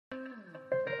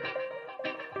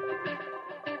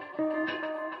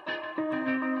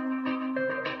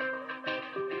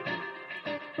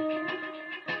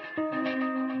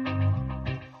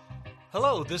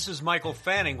Hello, this is Michael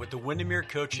Fanning with the Windermere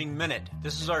Coaching Minute.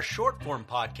 This is our short form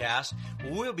podcast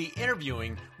where we'll be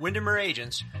interviewing Windermere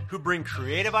agents who bring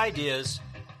creative ideas,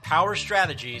 power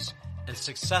strategies, and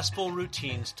successful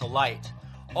routines to light,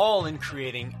 all in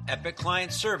creating epic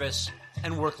client service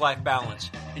and work-life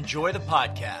balance. Enjoy the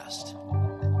podcast.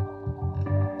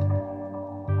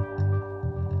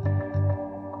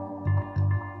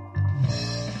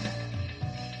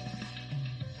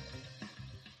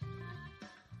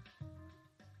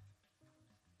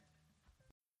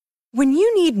 When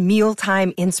you need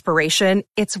mealtime inspiration,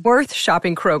 it's worth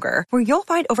shopping Kroger, where you'll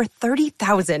find over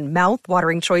 30,000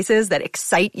 mouth-watering choices that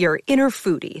excite your inner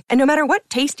foodie. And no matter what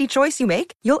tasty choice you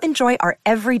make, you'll enjoy our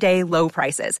everyday low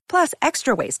prices, plus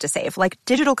extra ways to save, like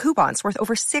digital coupons worth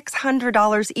over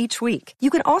 $600 each week. You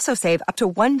can also save up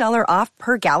to $1 off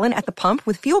per gallon at the pump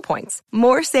with fuel points.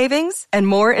 More savings and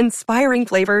more inspiring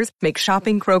flavors make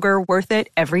shopping Kroger worth it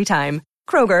every time.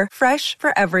 Kroger, fresh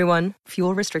for everyone.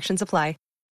 Fuel restrictions apply.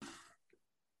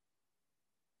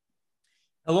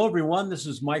 Hello, everyone. This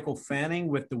is Michael Fanning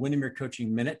with the Windermere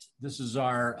Coaching Minute. This is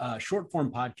our short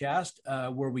form podcast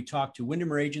where we talk to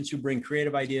Windermere agents who bring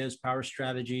creative ideas, power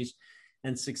strategies,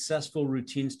 and successful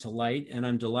routines to light. And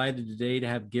I'm delighted today to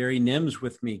have Gary Nims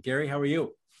with me. Gary, how are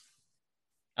you?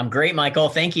 I'm great, Michael.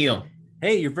 Thank you.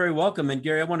 Hey, you're very welcome. And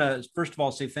Gary, I want to first of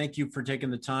all say thank you for taking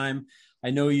the time.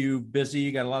 I know you're busy.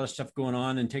 You got a lot of stuff going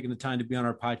on and taking the time to be on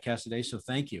our podcast today. So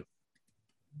thank you.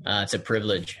 It's a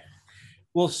privilege.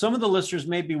 Well, some of the listeners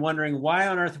may be wondering, why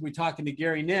on earth are we talking to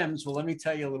Gary Nims? Well, let me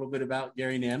tell you a little bit about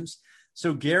Gary Nims.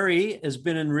 So Gary has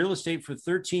been in real estate for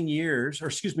 9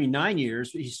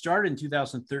 years. He started in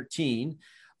 2013.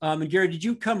 And Gary, did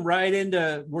you come right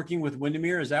into working with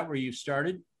Windermere? Is that where you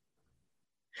started?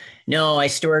 No, I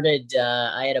started,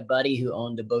 I had a buddy who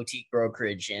owned a boutique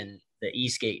brokerage in the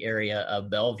Eastgate area of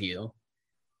Bellevue.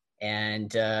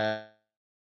 And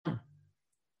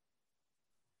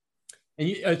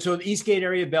so the Eastgate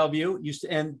area of Bellevue,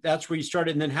 and that's where you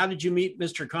started. And then how did you meet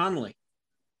Mr. Connolly?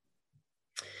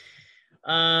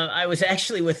 I was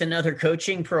actually with another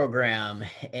coaching program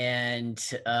and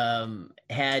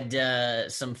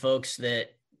had some folks that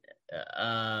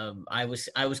I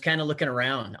was kind of looking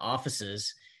around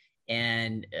offices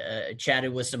and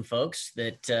chatted with some folks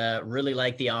that really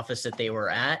liked the office that they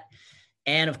were at.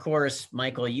 And of course,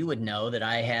 Michael, you would know that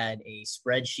I had a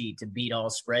spreadsheet to beat all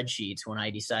spreadsheets when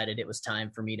I decided it was time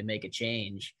for me to make a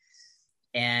change.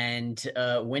 And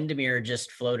Windermere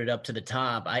just floated up to the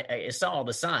top. I saw all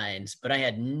the signs, but I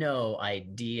had no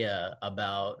idea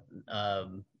about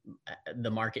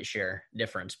the market share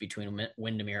difference between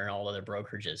Windermere and all other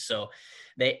brokerages. So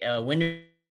Windermere.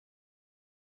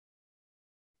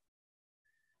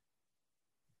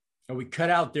 Oh, we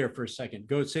cut out there for a second.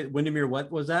 Go say Windermere.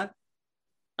 What was that?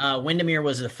 Windermere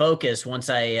was the focus once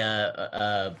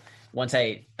I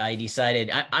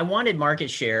decided I wanted market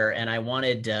share and I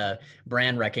wanted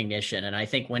brand recognition. And I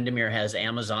think Windermere has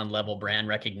Amazon level brand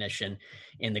recognition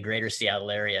in the greater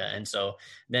Seattle area. And so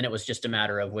then it was just a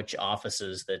matter of which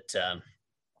offices that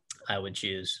I would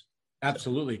choose.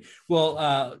 Absolutely.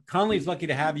 Well, Connolly's lucky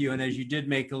to have you. And as you did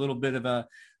make a little bit of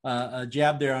a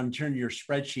jab there on turning your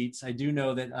spreadsheets, I do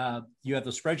know that you have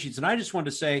the spreadsheets. And I just wanted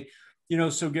to say,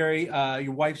 so Gary,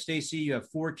 your wife, Stacy, you have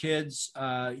 4 kids.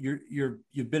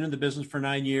 You've been in the business for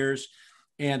 9 years.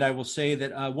 And I will say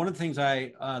that one of the things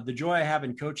the joy I have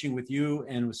in coaching with you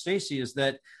and with Stacy is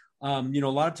that, a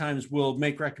lot of times we'll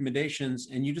make recommendations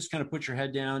and you just kind of put your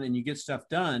head down and you get stuff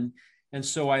done. And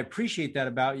so I appreciate that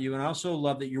about you. And I also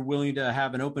love that you're willing to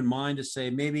have an open mind to say,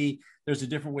 maybe there's a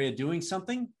different way of doing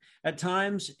something at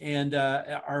times and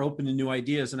are open to new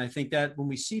ideas. And I think that when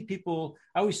we see people,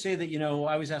 I always say that, I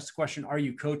always ask the question, are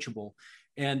you coachable?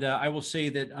 And I will say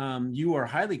that you are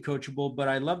highly coachable, but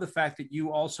I love the fact that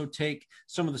you also take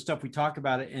some of the stuff we talk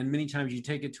about it, and many times you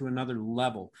take it to another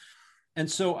level. And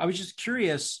so I was just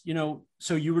curious,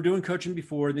 so you were doing coaching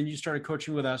before, then you started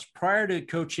coaching with us. Prior to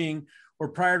coaching or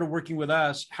prior to working with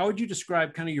us, how would you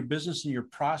describe kind of your business and your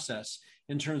process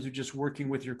in terms of just working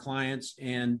with your clients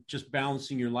and just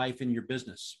balancing your life and your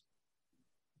business?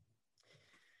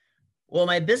 Well,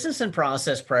 my business and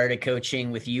process prior to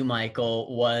coaching with you,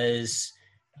 Michael, was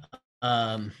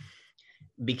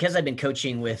because I've been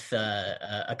coaching with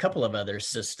a couple of other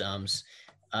systems.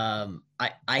 I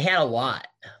had a lot,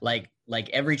 like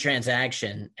every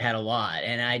transaction had a lot.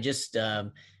 And I just,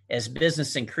 as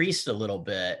business increased a little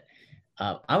bit,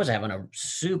 I was having a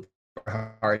super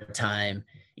hard time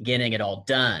getting it all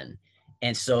done.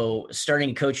 And so starting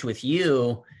to coach with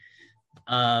you,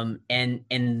 and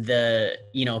the,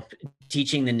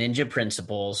 teaching the ninja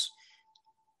principles,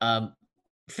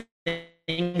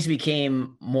 things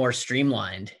became more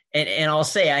streamlined. And I'll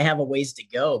say I have a ways to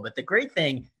go, but the great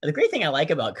thing I like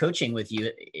about coaching with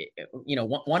you,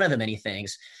 one of the many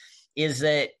things is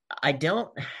that I don't,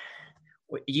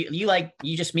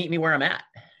 you just meet me where I'm at,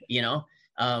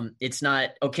 it's not,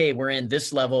 okay, we're in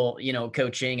this level,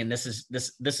 coaching, and this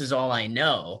is all I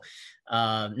know.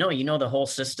 No, the whole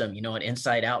system, it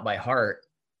inside out by heart.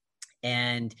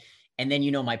 And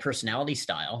then, my personality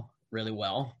style really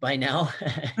well by now.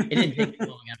 It didn't take too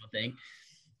long, I don't think.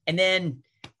 And then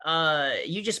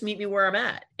you just meet me where I'm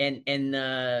at, and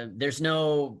there's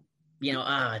no,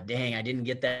 dang, I didn't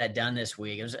get that done this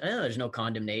week. There's no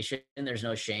condemnation, there's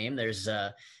no shame. There's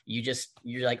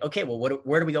you're like, okay, well,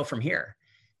 where do we go from here?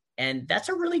 And that's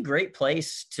a really great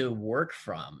place to work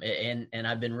from. And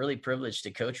I've been really privileged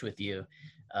to coach with you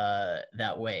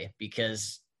that way,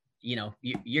 because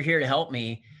you're here to help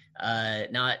me,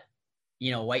 not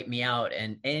wipe me out.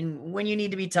 And when you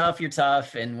need to be tough, you're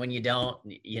tough. And when you don't,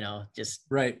 just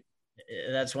right.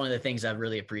 That's one of the things I've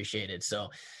really appreciated. So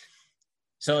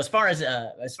as far as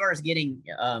getting,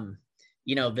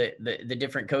 the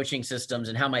different coaching systems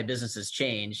and how my business has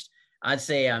changed, I'd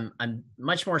say I'm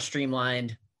much more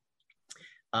streamlined.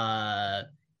 I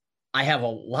have a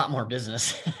lot more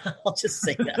business. I'll just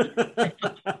say that.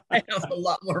 I have a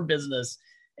lot more business,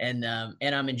 and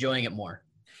I'm enjoying it more.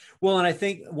 Well, and I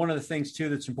think one of the things too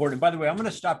that's important, by the way, I'm going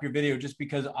to stop your video just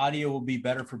because audio will be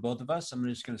better for both of us. I'm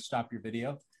just going to stop your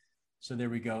video. So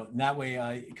there we go. And that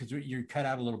way, because you're cut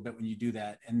out a little bit when you do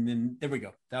that. And then there we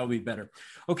go. That'll be better.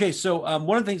 Okay. So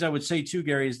one of the things I would say too,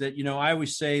 Gary, is that, I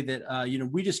always say that,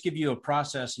 we just give you a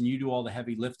process and you do all the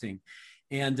heavy lifting.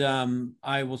 And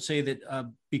I will say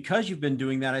that because you've been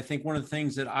doing that, I think one of the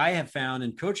things that I have found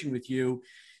in coaching with you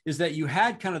is that you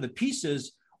had kind of the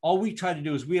pieces. All we try to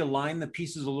do is we align the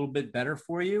pieces a little bit better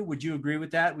for you. Would you agree with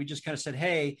that? We just kind of said,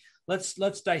 hey, let's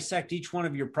dissect each one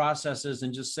of your processes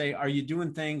and just say, are you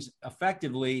doing things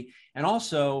effectively? And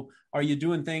also, are you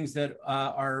doing things that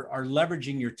are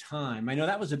leveraging your time? I know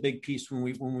that was a big piece when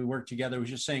we worked together. It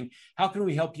was just saying, how can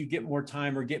we help you get more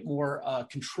time or get more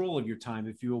control of your time,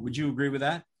 if you will? Would you agree with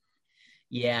that?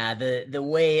 Yeah, the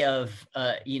way of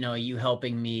you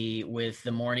helping me with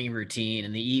the morning routine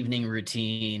and the evening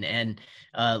routine, and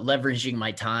leveraging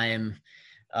my time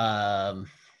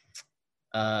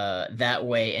that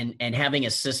way, and having a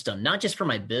system, not just for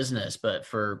my business, but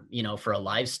for a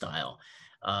lifestyle.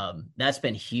 That's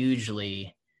been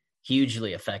hugely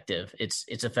effective.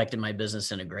 It's affected my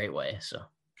business in a great way. So. And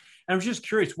I was just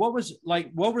curious, what was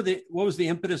the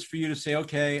impetus for you to say,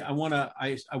 okay, I want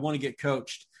to get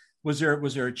coached? Was there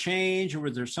a change, or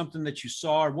was there something that you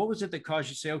saw, or what was it that caused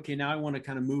you to say, okay, now I want to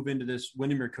kind of move into this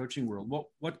Windermere coaching world?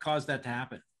 What caused that to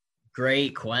happen?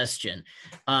 Great question.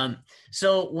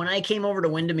 So when I came over to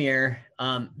Windermere,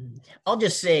 I'll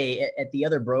just say at the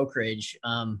other brokerage,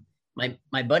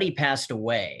 my buddy passed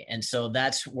away. And so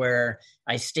that's where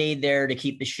I stayed there to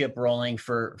keep the ship rolling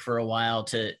for a while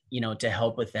to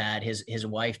help with that. His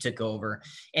wife took over,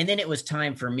 and then it was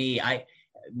time for me.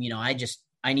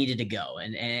 I needed to go,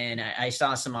 and I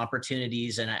saw some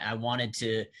opportunities, and I wanted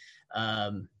to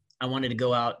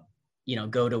go out,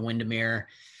 go to Windermere.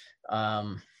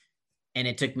 And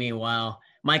it took me a while.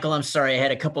 Michael, I'm sorry, I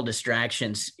had a couple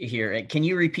distractions here. Can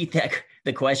you repeat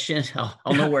the question?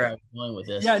 I'll know where I was going with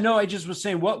this. Yeah, no, I just was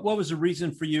saying, what was the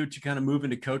reason for you to kind of move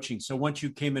into coaching? So once you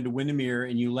came into Windermere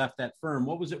and you left that firm,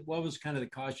 what was kind of the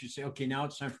cause you say, okay, now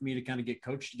it's time for me to kind of get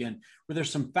coached again? Were there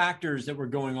some factors that were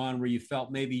going on where you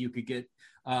felt maybe you could get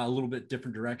a little bit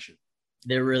different direction?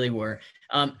 There really were.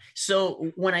 So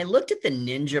when I looked at the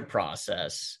Ninja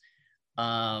process,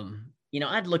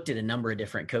 I'd looked at a number of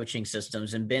different coaching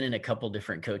systems and been in a couple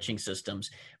different coaching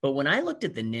systems. But when I looked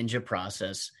at the Ninja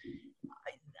process,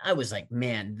 I was like,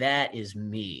 man, that is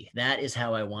me. That is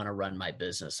how I want to run my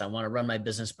business. I want to run my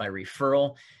business by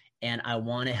referral, and I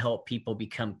want to help people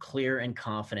become clear and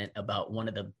confident about one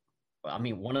of the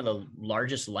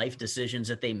largest life decisions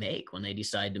that they make when they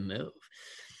decide to move.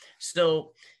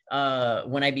 So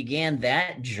when I began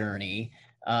that journey,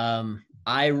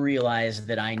 I realized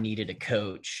that I needed a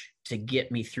coach to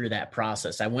get me through that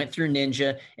process. I went through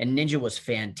Ninja, and Ninja was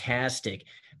fantastic,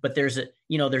 but there's a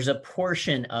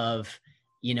portion of,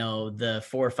 the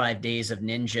 4 or 5 days of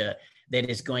Ninja that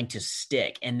is going to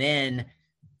stick. And then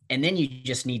you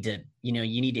just need to,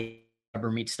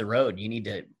 rubber meets the road. You need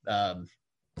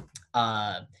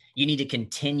to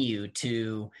continue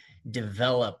to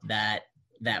develop that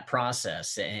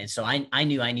process. And so I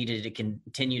knew I needed to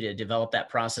continue to develop that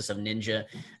process of Ninja,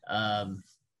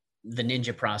 the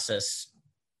Ninja process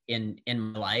in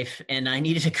my life. And I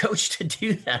needed a coach to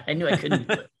do that. I knew I couldn't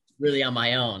do it really on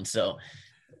my own. So.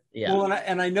 Yeah. Well,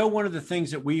 and I know one of the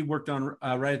things that we worked on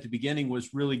right at the beginning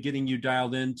was really getting you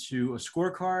dialed into a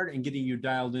scorecard and getting you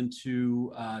dialed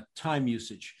into time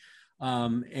usage.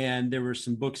 And there were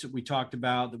some books that we talked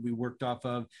about that we worked off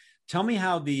of. Tell me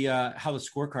how the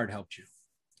scorecard helped you.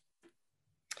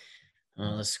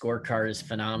 The scorecard is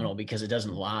phenomenal because it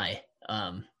doesn't lie.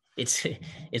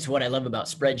 It's what I love about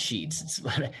spreadsheets. It's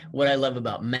what I love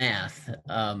about math.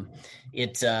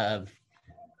 It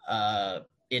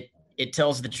it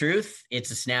tells the truth. It's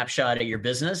a snapshot of your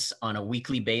business on a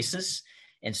weekly basis,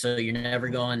 and so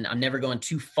I'm never going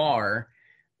too far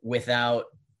without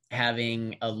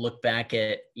having a look back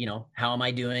at, how am I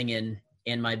doing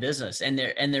in my business. And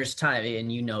there's time,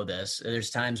 and there's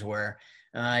times where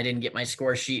I didn't get my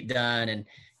score sheet done, and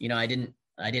I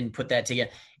didn't put that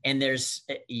together. And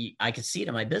I could see it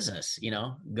in my business,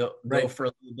 go for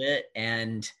a little bit,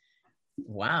 and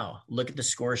wow, look at the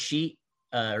score sheet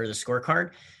or the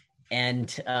scorecard.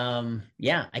 And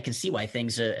I can see why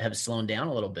things have slowed down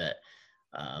a little bit.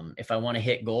 If I want to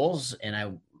hit goals and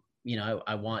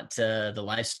I want the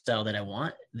lifestyle that I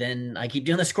want, then I keep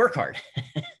doing the scorecard.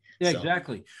 Yeah,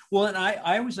 exactly. Well, and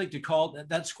I always like to call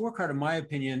that scorecard, in my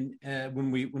opinion,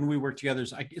 when we work together,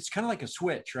 it's kind of like a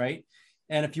switch, right?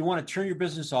 And if you want to turn your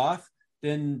business off,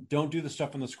 then don't do the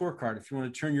stuff on the scorecard. If you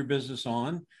want to turn your business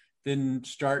on, then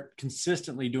start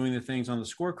consistently doing the things on the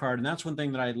scorecard. And that's one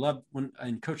thing that I love when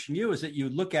in coaching you, is that you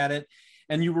look at it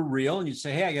and you were real and you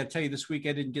say, hey, I got to tell you, this week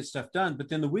I didn't get stuff done. But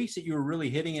then the weeks that you were really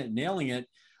hitting it, nailing it,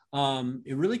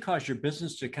 it really caused your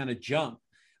business to kind of jump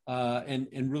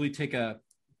and really take a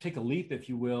leap, if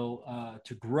you will,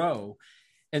 to grow.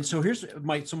 And so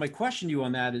my question to you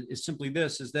on that is simply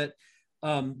this, is that,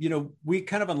 we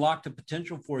kind of unlocked the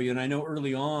potential for you. And I know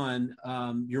early on,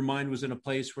 your mind was in a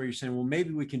place where you're saying, well,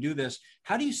 maybe we can do this.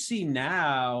 How do you see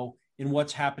now in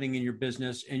what's happening in your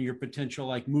business and your potential,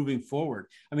 like moving forward?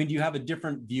 I mean, do you have a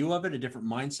different view of it, a different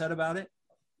mindset about it?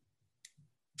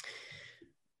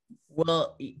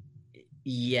 Well,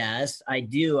 yes, I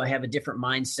do. I have a different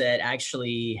mindset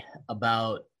actually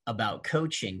about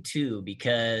coaching too,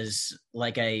 because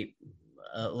like I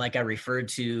referred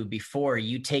to before,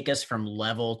 you take us from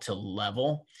level to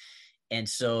level. And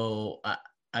so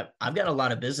I've got a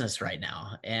lot of business right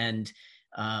now, and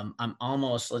I'm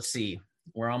almost,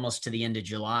 we're almost to the end of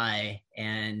July,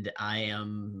 and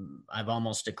I've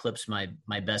almost eclipsed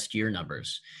my best year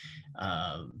numbers.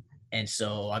 And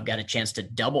so I've got a chance to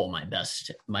double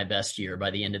my best year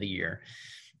by the end of the year.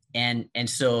 And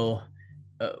so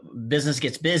business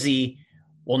gets busy.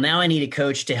 Well, now I need a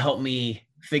coach to help me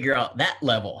figure out that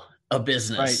level of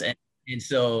business. Right. And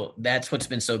so that's what's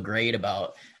been so great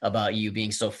about you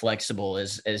being so flexible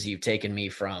as you've taken me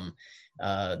from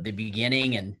the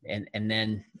beginning and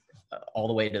then all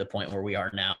the way to the point where we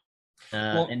are now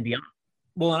and beyond.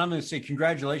 Well, and I'm going to say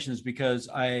congratulations, because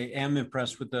I am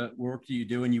impressed with the work that you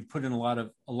do, and you put in a lot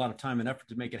of time and effort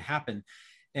to make it happen.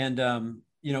 And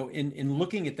in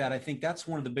looking at that, I think that's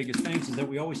one of the biggest things, is that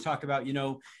we always talk about,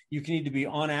 you can either be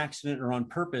on accident or on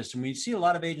purpose. And we see a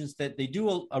lot of agents that they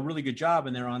do a really good job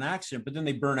and they're on accident, but then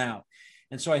they burn out.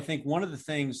 And so I think one of the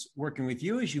things working with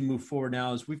you as you move forward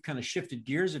now is we've kind of shifted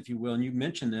gears, if you will. And you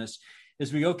mentioned this,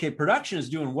 is production is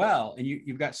doing well, and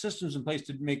you've got systems in place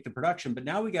to make the production, but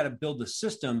now we got to build a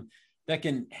system that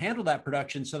can handle that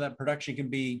production, so that production can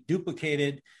be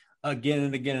duplicated again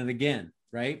and again and again.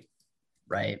 Right.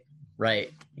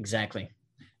 Right. Exactly.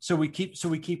 So we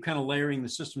keep kind of layering the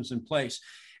systems in place.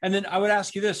 And then I would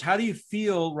ask you this: how do you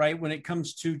feel, right, when it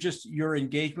comes to just your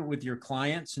engagement with your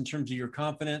clients in terms of your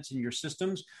confidence and your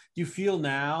systems? Do you feel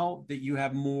now that you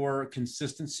have more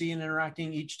consistency in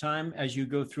interacting each time as you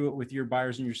go through it with your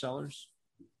buyers and your sellers?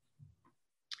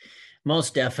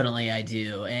 Most definitely I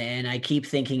do. And I keep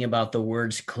thinking about the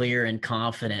words clear and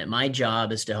confident. My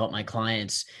job is to help my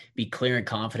clients be clear and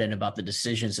confident about the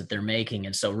decisions that they're making.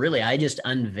 And so really, I just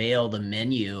unveil the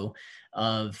menu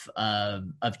of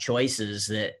choices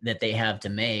that they have to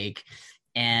make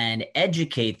and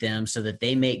educate them so that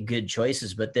they make good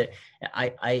choices. But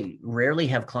I rarely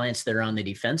have clients that are on the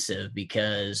defensive,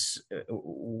 because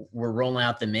we're rolling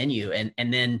out the menu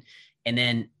and then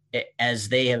as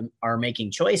they are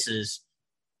making choices,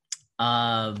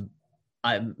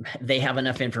 they have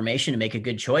enough information to make a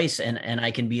good choice, and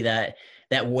I can be that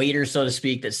waiter, so to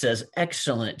speak, that says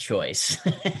excellent choice,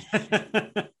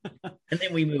 and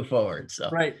then we move forward. So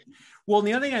right. Well, and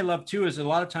the other thing I love too is a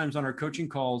lot of times on our coaching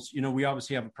calls, we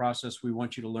obviously have a process we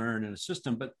want you to learn and a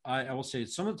system, but I will say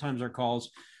some of the times our calls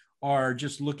are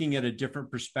just looking at a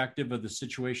different perspective of the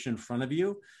situation in front of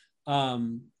you.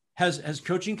 Has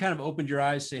coaching kind of opened your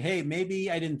eyes, say, hey, maybe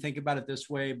I didn't think about it this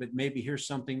way, but maybe here's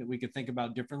something that we could think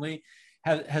about differently?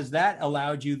 has that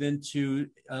allowed you then to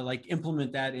like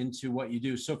implement that into what you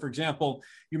do? So for example,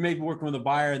 you may be working with a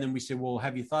buyer and then we say, well,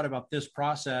 have you thought about this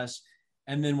process?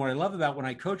 And then what I love about when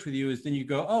I coach with you is then you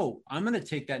go, oh, I'm going to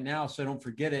take that now so I don't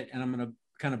forget it. And I'm going to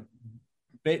kind of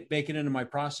bake it into my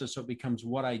process so it becomes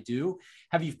what I do.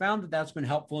 Have you found that that's been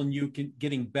helpful in you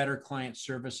getting better client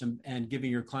service and giving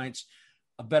your clients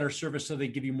a better service so they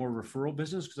give you more referral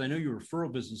business? Because I know your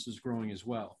referral business is growing as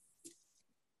well.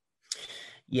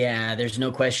 Yeah, there's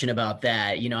no question about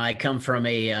that. You know, I come from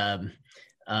a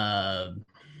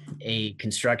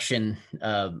construction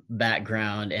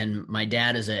background, and my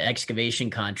dad is an excavation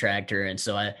contractor. And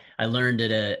so I learned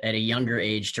at a younger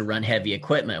age to run heavy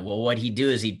equipment. Well, what he'd do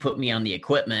is he'd put me on the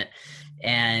equipment,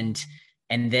 and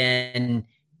then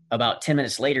about 10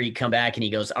 minutes later, he'd come back and he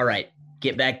goes, all right,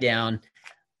 get back down,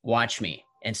 watch me.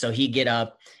 And so he'd get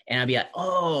up and I'd be like,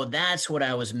 oh, that's what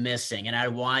I was missing. And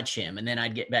I'd watch him, and then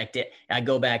I'd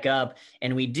go back up,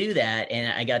 and we do that.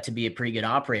 And I got to be a pretty good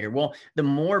operator. Well, the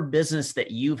more business that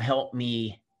you've helped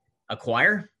me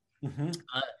acquire,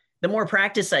 the more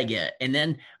practice I get. And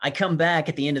then I come back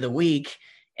at the end of the week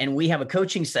and we have a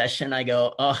coaching session. I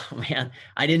go, oh man,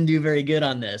 I didn't do very good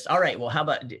on this. All right, well, how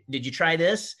about, did you try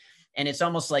this? And it's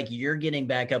almost like you're getting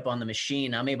back up on the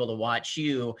machine. I'm able to watch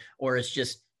you, or it's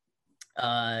just,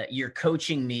 you're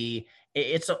coaching me.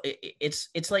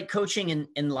 It's like coaching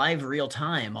in live real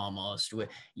time almost, with,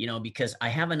 you know, because I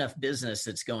have enough business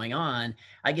that's going on.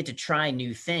 I get to try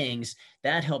new things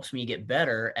that helps me get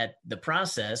better at the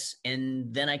process.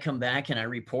 And then I come back and I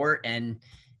report, and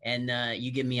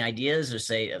you give me ideas or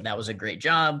say, that was a great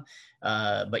job.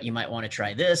 But you might want to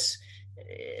try this.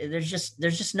 There's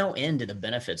just no end to the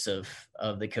benefits of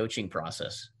the coaching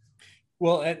process.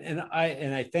 Well, and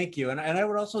I thank you. And I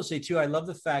would also say too, I love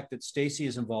the fact that Stacy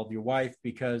is involved, your wife,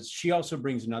 because she also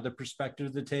brings another perspective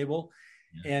to the table.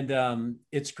 Yeah. And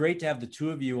it's great to have the two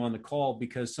of you on the call,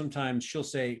 because sometimes she'll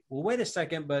say, well, wait a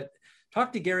second, but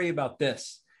talk to Gary about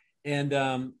this. And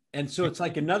so it's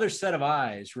like another set of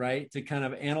eyes, right? To kind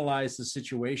of analyze the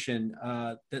situation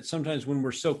that sometimes when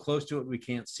we're so close to it, we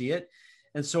can't see it.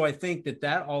 And so I think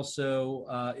that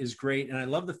also is great. And I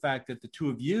love the fact that the two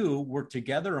of you work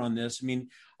together on this. I mean,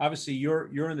 obviously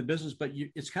you're in the business, but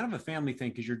it's kind of a family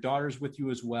thing because your daughter's with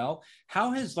you as well.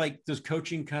 How does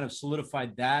coaching kind of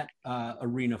solidified that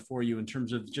arena for you in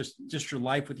terms of just your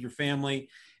life with your family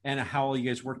and how all you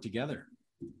guys work together?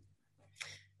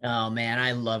 Oh man,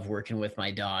 I love working with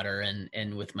my daughter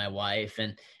and with my wife,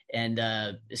 and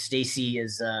Stacy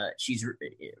is she's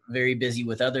very busy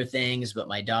with other things, but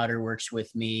my daughter works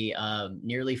with me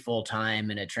nearly full time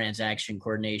in a transaction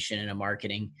coordination and a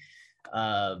marketing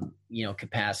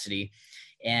capacity.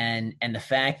 And the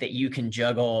fact that you can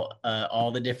juggle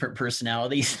all the different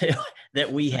personalities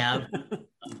that we have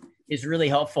is really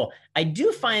helpful. I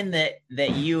do find that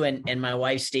you and my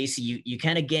wife, Stacy, you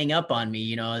kind of gang up on me,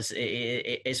 you know,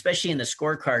 especially in the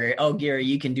scorecard. Oh, Gary,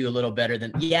 you can do a little better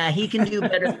than, yeah, he can do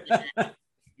better than that.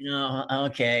 You know,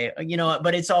 okay. You know,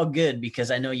 but it's all good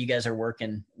because I know you guys are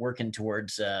working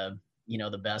towards,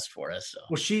 the best for us. So.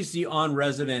 Well, she's the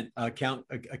on-resident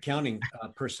accounting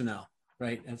personnel,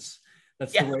 right? That's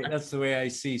the way I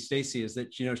see Stacy, is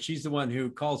that, you know, she's the one who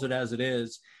calls it as it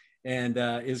is. And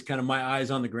is kind of my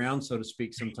eyes on the ground, so to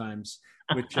speak, sometimes,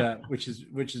 which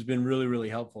has been really, really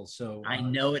helpful. So I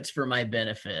know it's for my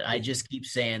benefit. I just keep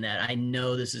saying that. I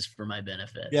know this is for my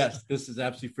benefit. Yes, this is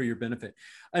absolutely for your benefit.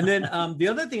 And then the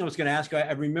other thing I was going to ask, I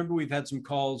remember we've had some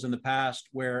calls in the past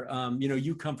where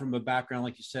you come from a background,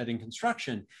 like you said, in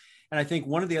construction, and I think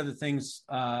one of the other things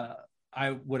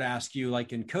I would ask you,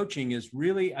 like in coaching, is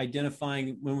really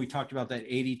identifying when we talked about that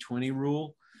 80-20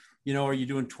 rule. You know, are you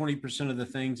doing 20% of the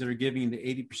things that are giving you the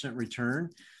 80%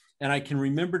 return? And I can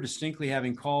remember distinctly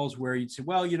having calls where you'd say,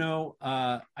 well,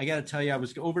 I got to tell you, I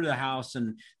was over to the house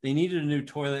and they needed a new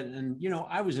toilet. And,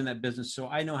 I was in that business, so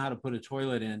I know how to put a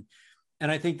toilet in.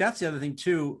 And I think that's the other thing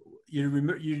too. You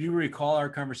do recall our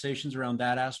conversations around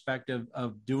that aspect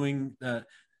of doing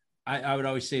I would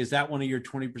always say, is that one of your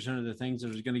 20% of the things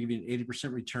that is going to give you an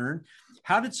 80% return?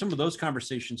 How did some of those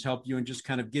conversations help you in just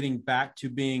kind of getting back to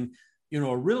being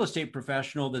a real estate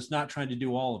professional that's not trying to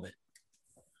do all of it?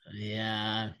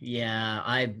 Yeah.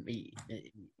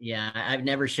 I've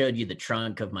never showed you the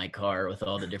trunk of my car with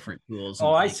all the different tools.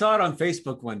 Oh, I saw it on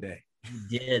Facebook one day.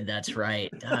 You did. That's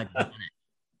right. Doggone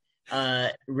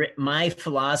it. My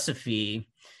philosophy,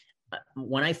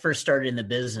 when I first started in the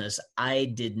business, I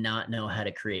did not know how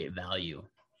to create value.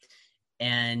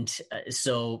 And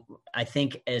so I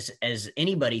think as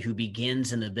anybody who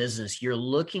begins in the business, you're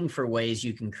looking for ways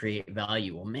you can create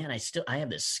value. Well, man, I have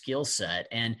this skill set.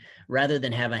 And rather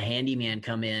than have a handyman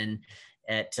come in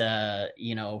at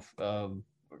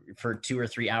for 2 or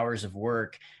 3 hours of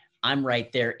work, I'm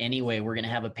right there anyway. We're going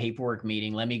to have a paperwork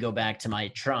meeting. Let me go back to my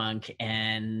trunk,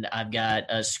 and I've got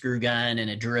a screw gun and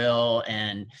a drill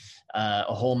and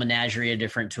a whole menagerie of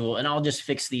different tools, and I'll just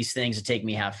fix these things. It take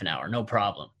me half an hour, no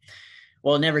problem.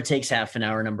 Well, it never takes half an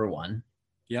hour, number one.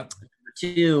 Yep. Number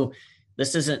two,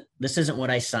 this isn't what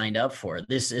I signed up for.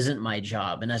 This isn't my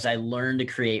job. And as I learn to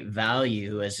create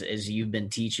value, as you've been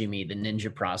teaching me the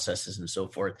ninja processes and so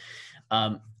forth,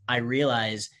 I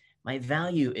realize my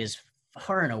value is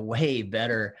far and away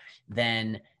better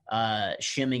than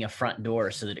shimming a front door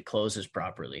so that it closes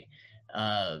properly.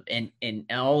 And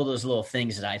all of those little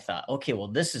things that I thought, okay, well,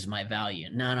 this is my value.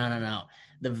 No.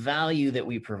 The value that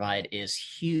we provide is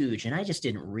huge. And I just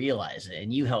didn't realize it.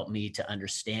 And you helped me to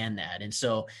understand that. And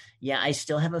so, yeah, I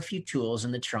still have a few tools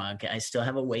in the trunk. I still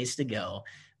have a ways to go,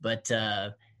 but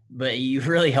you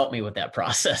really helped me with that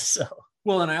process. So.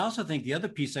 Well, and I also think the other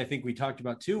piece I think we talked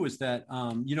about too is that,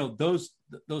 those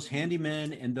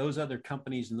handymen and those other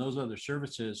companies and those other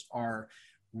services are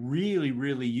really,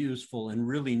 really useful and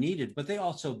really needed, but they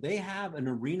have an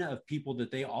arena of people that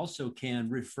they also can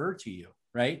refer to you,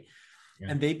 right? Yeah.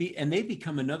 And they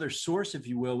become another source, if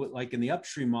you will, like in the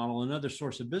upstream model, another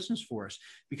source of business for us,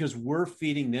 because we're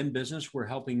feeding them business, we're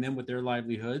helping them with their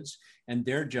livelihoods and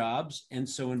their jobs. And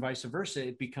so, and vice versa,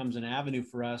 it becomes an avenue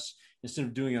for us, instead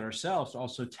of doing it ourselves, to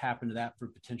also tap into that for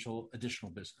potential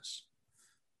additional business.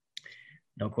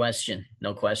 No question.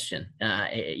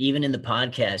 Even in the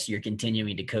podcast, you're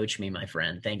continuing to coach me, my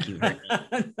friend. Thank you very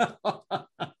much.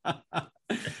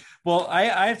 Well,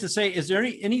 I have to say, is there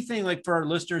anything like for our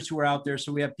listeners who are out there?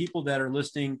 So we have people that are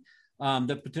listening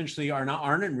that potentially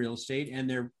aren't in real estate and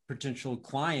they're potential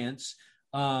clients.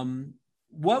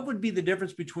 What would be the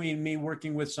difference between me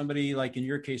working with somebody like in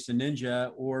your case, the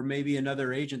Ninja, or maybe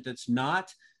another agent that's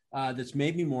not, that's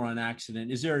maybe more on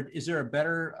accident? Is there a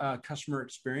better customer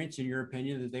experience in your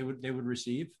opinion that they would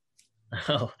receive?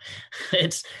 Oh,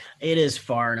 it is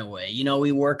far and away.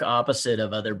 We work opposite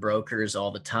of other brokers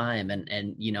all the time.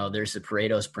 And there's the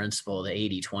Pareto's principle, the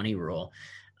 80-20 rule.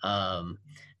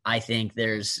 I think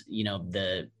there's,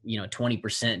 the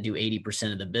 20% do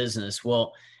 80% of the business.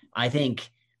 Well, I think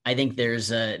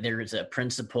there's a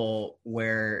principle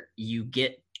where you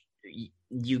get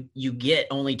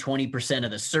only 20%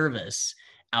 of the service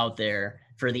out there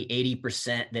for the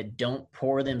 80% that don't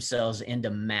pour themselves into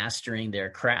mastering their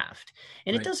craft.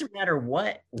 And Right. It doesn't matter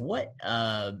what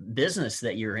business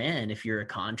that you're in, if you're a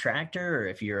contractor or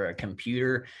if you're a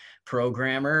computer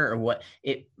programmer or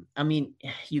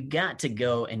you got to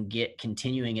go and get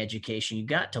continuing education. You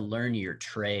got to learn your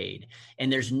trade.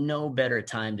 And there's no better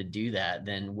time to do that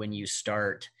than when you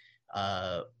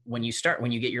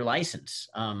get your license.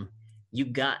 You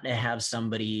got to have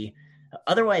somebody.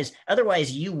 Otherwise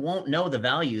you won't know the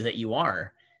value that you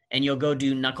are, and you'll go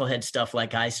do knucklehead stuff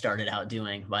like I started out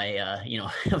doing by,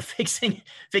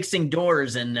 fixing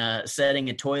doors and setting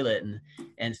a toilet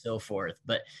and so forth.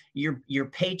 But your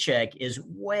paycheck is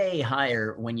way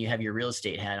higher when you have your real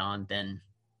estate hat on than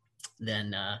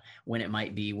when it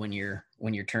might be when you're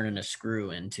turning a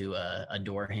screw into a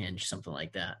door hinge, something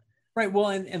like that. Right. Well,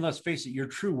 and let's face it, your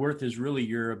true worth is really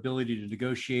your ability to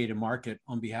negotiate a market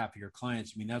on behalf of your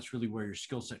clients. I mean, that's really where your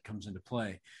skill set comes into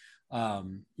play.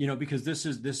 Because this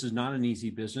is not an easy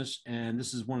business, and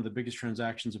this is one of the biggest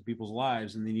transactions of people's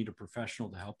lives, and they need a professional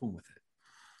to help them with it.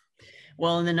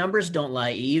 Well, and the numbers don't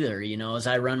lie either. As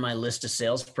I run my list of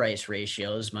sales price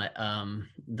ratios, my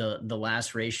the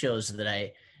last ratios that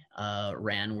I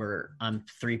ran were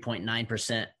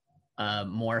 3.9%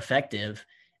 more effective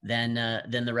than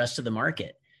the rest of the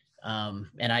market. And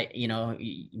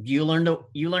you learn to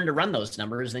run those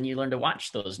numbers, then you learn to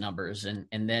watch those numbers. And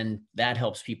then that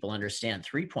helps people understand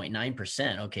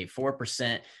 3.9%. Okay.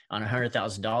 4% on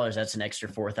 $100,000. That's an extra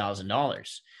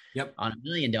 $4,000. Yep. On $1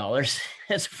 million,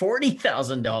 that's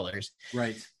 $40,000.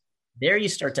 Right. There you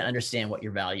start to understand what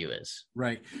your value is.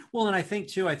 Right. Well, and I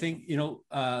think,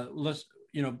 let's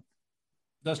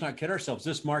not kid ourselves.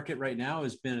 This market right now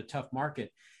has been a tough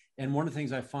market. And one of the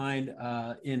things I find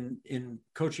in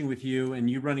coaching with you and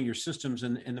you running your systems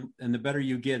and the better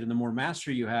you get and the more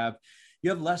mastery you have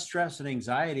less stress and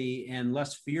anxiety and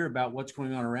less fear about what's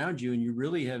going on around you. And you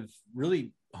really have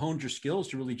honed your skills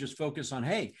to really just focus on,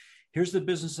 hey, here's the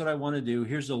business that I want to do.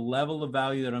 Here's the level of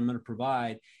value that I'm going to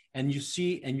provide. And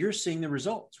you're seeing the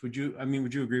results. Would you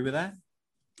agree with that?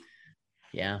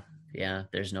 Yeah.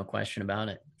 There's no question about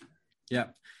it. Yeah.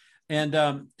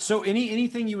 And so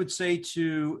anything you would say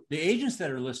to the agents that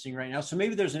are listening right now? So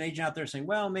maybe there's an agent out there saying,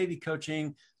 well, maybe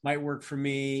coaching might work for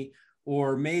me,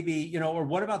 Or maybe, or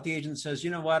what about the agent says,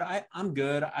 you know what, I'm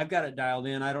good. I've got it dialed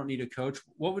in. I don't need a coach.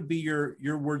 What would be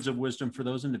your words of wisdom for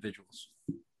those individuals?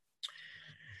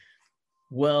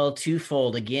 Well,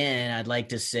 twofold. Again, I'd like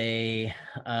to say,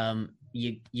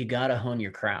 you got to hone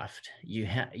your craft.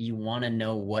 You want to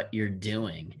know what you're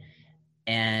doing.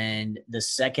 And the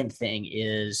second thing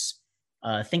is,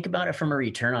 think about it from a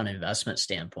return on investment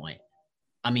standpoint.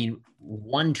 I mean,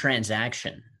 one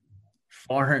transaction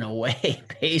far and away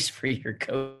pays for your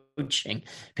coaching,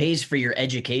 pays for your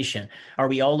education. Are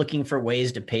we all looking for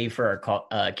ways to pay for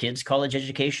our kids' college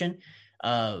education?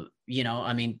 Buy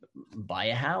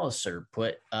a house or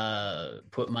put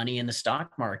money in the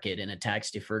stock market in a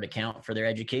tax deferred account for their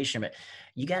education. But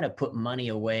you got to put money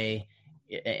away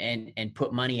and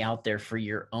put money out there for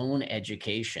your own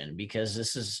education, because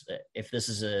if this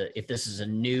is a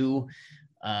new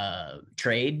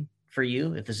trade for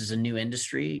you, if this is a new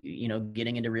industry,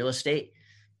 getting into real estate,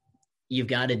 you've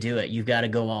got to do it. You've got to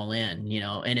go all in,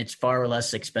 and it's far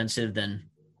less expensive than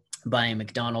buying a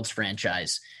McDonald's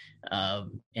franchise.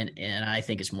 And I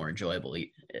think it's more enjoyable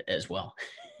as well.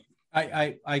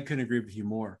 I couldn't agree with you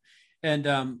more. And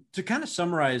to kind of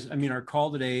summarize, our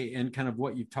call today and kind of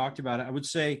what you've talked about, I would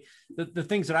say that the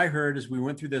things that I heard as we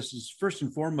went through this is, first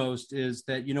and foremost, is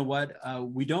that,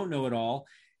 we don't know it all.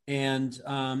 And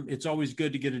it's always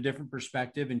good to get a different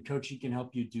perspective, and coaching can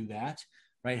help you do that,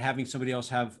 right? Having somebody else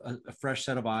have a fresh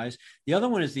set of eyes. The other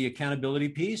one is the accountability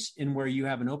piece, in where you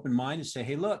have an open mind and say,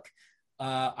 hey, look,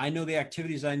 I know the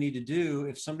activities I need to do.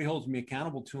 If somebody holds me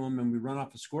accountable to them and we run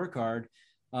off a scorecard,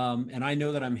 and I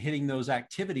know that I'm hitting those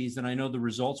activities, then I know the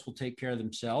results will take care of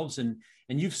themselves. And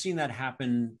you've seen that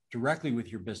happen directly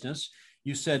with your business.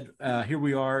 You said, here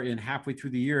we are in halfway through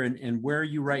the year, and where are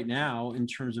you right now in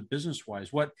terms of business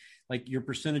wise? What, like, your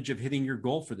percentage of hitting your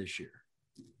goal for this year?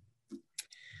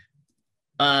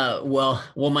 Well,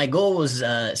 my goal was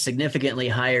significantly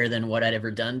higher than what I'd ever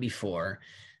done before.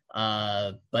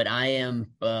 But I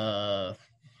am,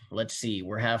 let's see,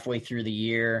 we're halfway through the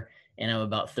year, and I'm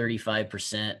about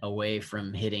 35% away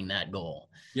from hitting that goal.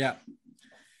 Yeah.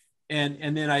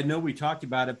 And then I know we talked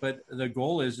about it, but the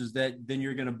goal is that then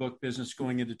you're going to book business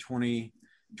going into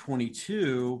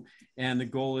 2022. And the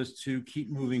goal is to keep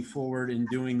moving forward and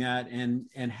doing that and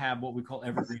have what we call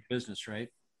evergreen business, right?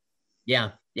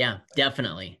 Yeah,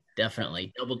 definitely.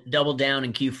 Double down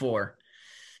in Q4.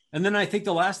 And then I think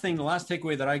the last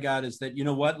takeaway that I got is that,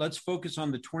 let's focus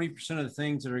on the 20% of the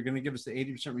things that are going to give us the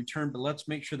 80% return, but let's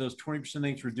make sure those 20% of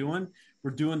things we're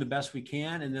doing the best we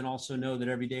can. And then also know that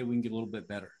every day we can get a little bit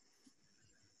better.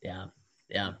 Yeah.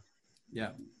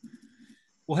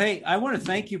 Well, hey, I want to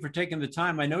thank you for taking the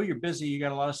time. I know you're busy. You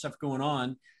got a lot of stuff going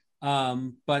on.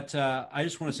 But I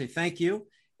just want to say thank you.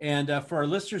 And for our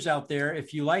listeners out there,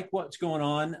 if you like what's going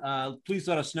on, please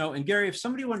let us know. And Gary, if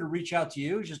somebody wanted to reach out to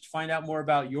you just to find out more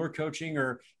about your coaching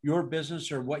or your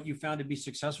business or what you found to be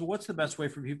successful, what's the best way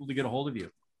for people to get a hold of you?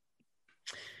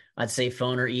 I'd say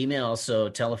phone or email. So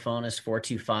telephone is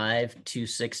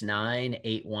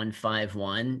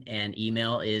 425-269-8151. And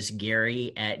email is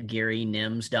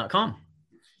gary@garynims.com.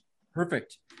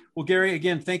 Perfect. Well, Gary,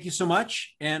 again, thank you so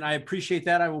much. And I appreciate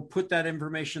that. I will put that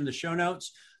information in the show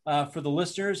notes. For the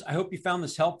listeners, I hope you found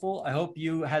this helpful. I hope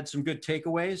you had some good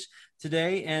takeaways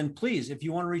today. And please, if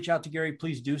you want to reach out to Gary,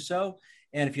 please do so.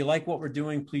 And if you like what we're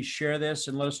doing, please share this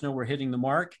and let us know we're hitting the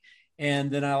mark.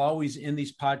 And then I'll always end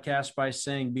these podcasts by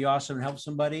saying, be awesome and help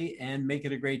somebody and make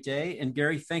it a great day. And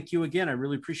Gary, thank you again. I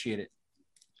really appreciate it.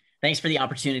 Thanks for the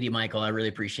opportunity, Michael. I really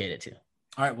appreciate it too.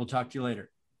 All right. We'll talk to you later.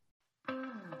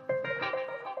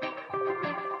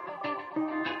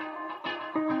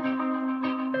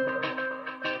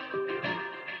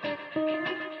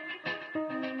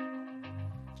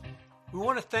 We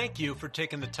want to thank you for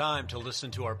taking the time to listen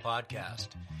to our podcast.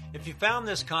 If you found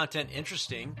this content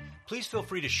interesting, please feel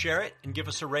free to share it and give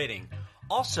us a rating.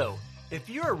 Also, if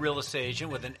you're a real estate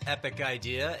agent with an epic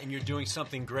idea and you're doing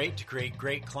something great to create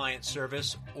great client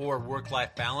service or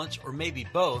work-life balance, or maybe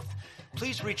both,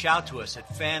 please reach out to us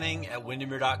at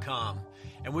fanning@windermere.com.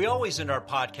 And we always end our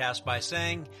podcast by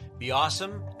saying, be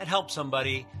awesome and help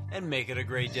somebody and make it a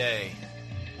great day.